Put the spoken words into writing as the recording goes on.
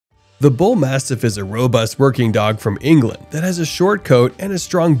The Bullmastiff is a robust working dog from England that has a short coat and a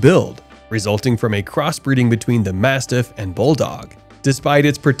strong build, resulting from a crossbreeding between the Mastiff and Bulldog. Despite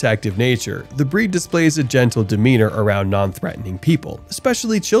its protective nature, the breed displays a gentle demeanor around non-threatening people,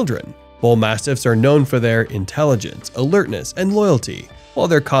 especially children. Bullmastiffs are known for their intelligence, alertness, and loyalty, while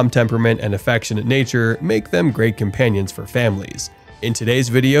their calm temperament and affectionate nature make them great companions for families. In today's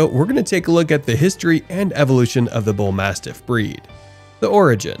video, we're going to take a look at the history and evolution of the Bullmastiff breed. The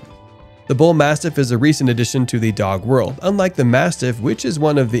origin. The Bullmastiff is a recent addition to the dog world, unlike the Mastiff, which is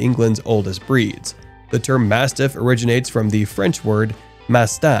one of England's oldest breeds. The term Mastiff originates from the French word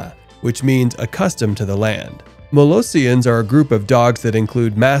mastin, which means accustomed to the land. Molossians are a group of dogs that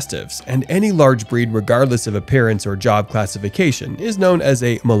include Mastiffs, and any large breed regardless of appearance or job classification is known as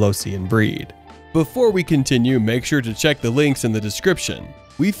a Molossian breed. Before we continue, make sure to check the links in the description.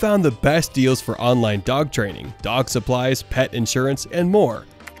 We found the best deals for online dog training, dog supplies, pet insurance, and more.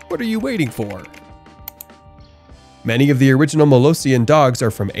 What are you waiting for? Many of the original Molossian dogs are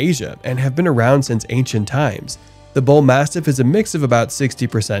from Asia and have been around since ancient times. The Bullmastiff is a mix of about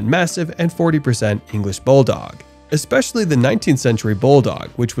 60% Mastiff and 40% English Bulldog, especially the 19th century Bulldog,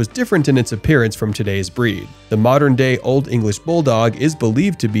 which was different in its appearance from today's breed. The modern-day Old English Bulldog is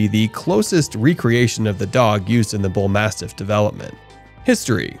believed to be the closest recreation of the dog used in the Bullmastiff development.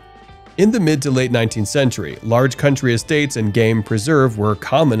 History. In the mid to late 19th century, large country estates and game preserve were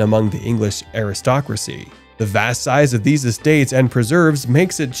common among the English aristocracy. The vast size of these estates and preserves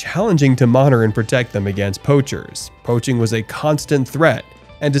makes it challenging to monitor and protect them against poachers. Poaching was a constant threat,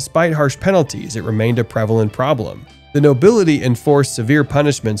 and despite harsh penalties, it remained a prevalent problem. The nobility enforced severe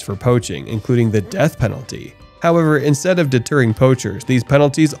punishments for poaching, including the death penalty. However, instead of deterring poachers, these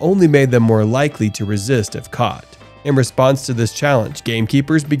penalties only made them more likely to resist if caught. In response to this challenge,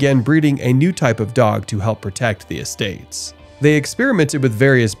 gamekeepers began breeding a new type of dog to help protect the estates. They experimented with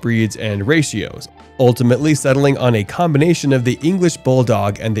various breeds and ratios, ultimately settling on a combination of the English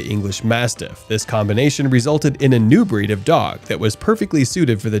Bulldog and the English Mastiff. This combination resulted in a new breed of dog that was perfectly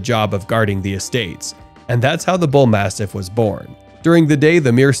suited for the job of guarding the estates, and that's how the Bullmastiff was born. During the day,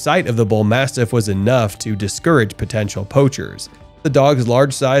 the mere sight of the Bullmastiff was enough to discourage potential poachers. The dog's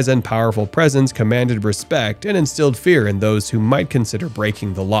large size and powerful presence commanded respect and instilled fear in those who might consider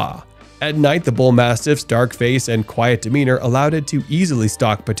breaking the law. At night, the Bullmastiff's dark face and quiet demeanor allowed it to easily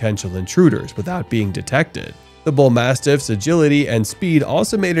stalk potential intruders without being detected. The Bullmastiff's agility and speed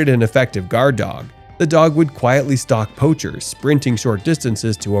also made it an effective guard dog. The dog would quietly stalk poachers, sprinting short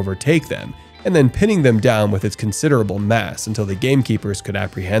distances to overtake them, and then pinning them down with its considerable mass until the gamekeepers could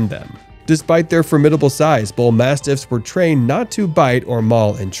apprehend them. Despite their formidable size, Bullmastiffs were trained not to bite or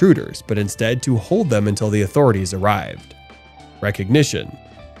maul intruders, but instead to hold them until the authorities arrived. Recognition.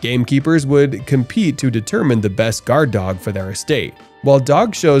 Gamekeepers would compete to determine the best guard dog for their estate. While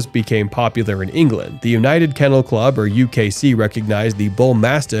dog shows became popular in England, the United Kennel Club or UKC recognized the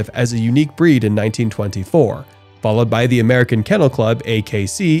Bullmastiff as a unique breed in 1924, followed by the American Kennel Club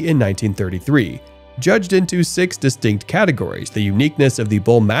AKC in 1933. Judged into 6 distinct categories, the uniqueness of the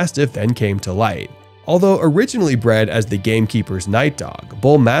Bullmastiff then came to light. Although originally bred as the gamekeeper's night dog,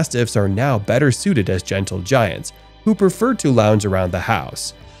 Bullmastiffs are now better suited as gentle giants who prefer to lounge around the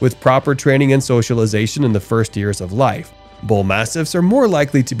house. With proper training and socialization in the first years of life, Bullmastiffs are more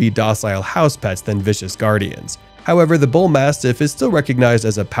likely to be docile house pets than vicious guardians. However, the Bullmastiff is still recognized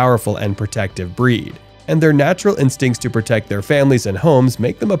as a powerful and protective breed, and their natural instincts to protect their families and homes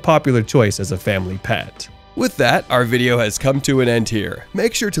make them a popular choice as a family pet. With that, our video has come to an end here.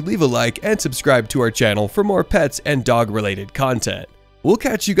 Make sure to leave a like and subscribe to our channel for more pets and dog-related content. We'll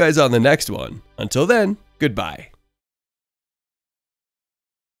catch you guys on the next one. Until then, goodbye.